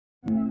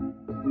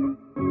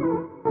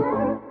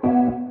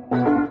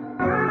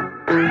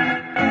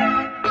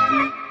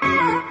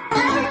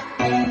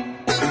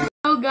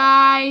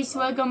guys!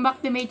 Welcome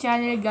back to my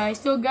channel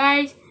guys. So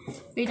guys,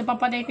 wait,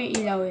 napapatay ko yung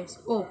ilaw guys.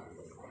 Oh,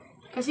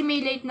 kasi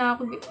may light na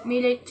ako. May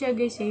light siya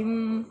guys eh.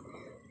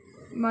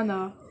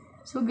 Ano.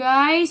 So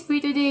guys, for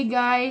today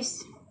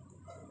guys.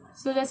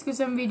 So let's go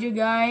some video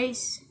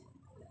guys.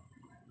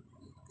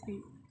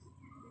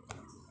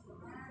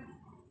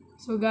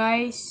 So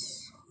guys.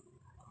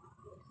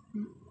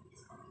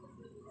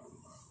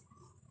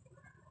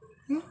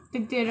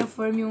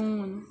 Nag-terraform yung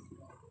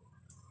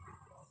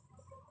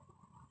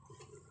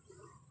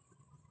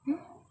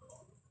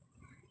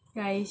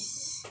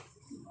guys,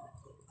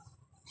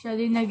 siya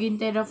din naging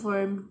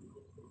terraform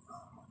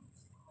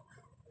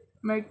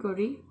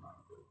Mercury.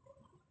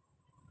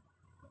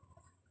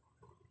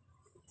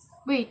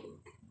 Wait.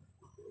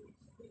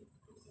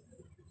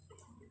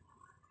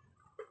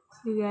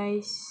 So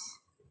guys,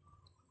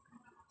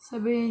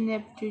 sabi ni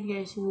Neptune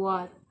guys,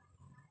 what?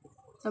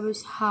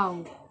 Tapos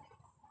how?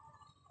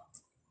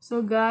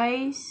 So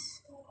guys,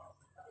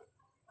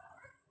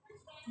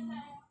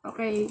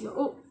 okay.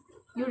 Oh,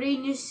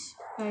 Uranus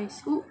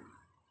guys. Oh,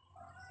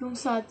 yung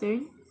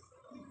Saturn.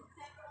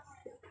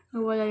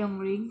 Nawala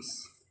yung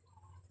rings.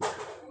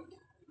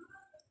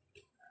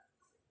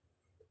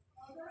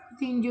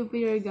 Ito yung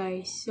Jupiter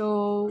guys.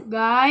 So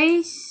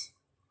guys,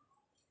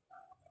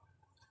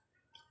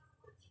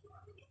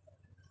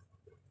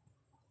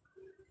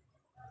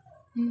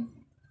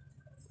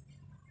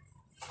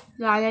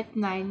 planet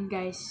 9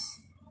 guys.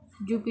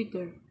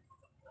 Jupiter.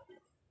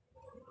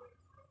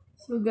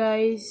 So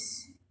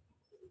guys,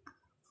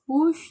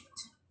 pushed.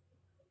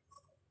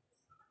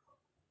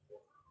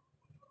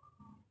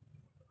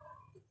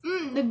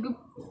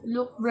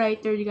 Nag-look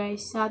brighter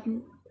guys.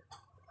 Saturn.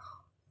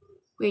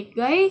 Wait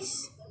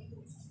guys.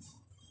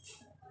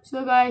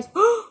 So guys,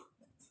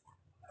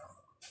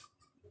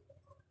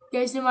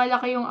 guys,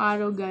 lumalaki yung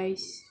araw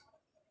guys.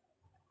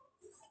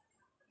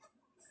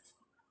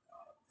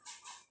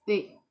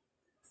 Wait.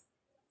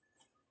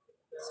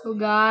 So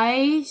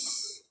guys,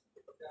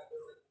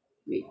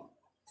 wait.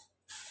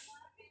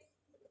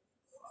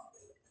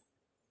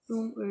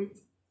 Yung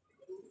Earth.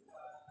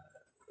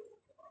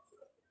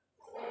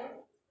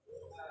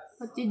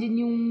 Pati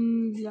din yung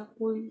black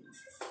hole.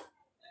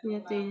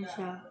 Pinatay na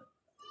siya.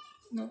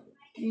 No,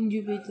 yung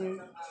Jupiter.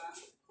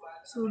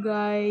 So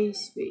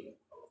guys, wait.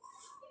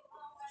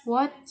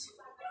 What?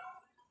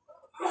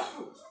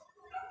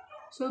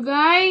 So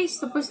guys,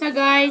 tapos na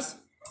guys.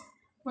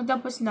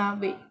 Tapos na,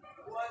 wait.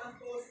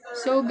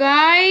 So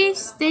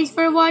guys, thanks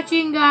for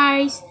watching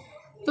guys.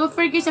 Don't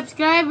forget to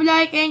subscribe,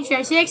 like, and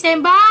share. See you next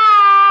time.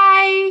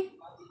 Bye!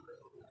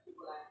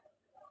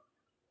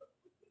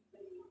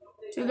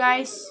 So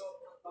guys,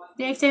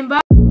 see you next time.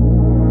 Bye!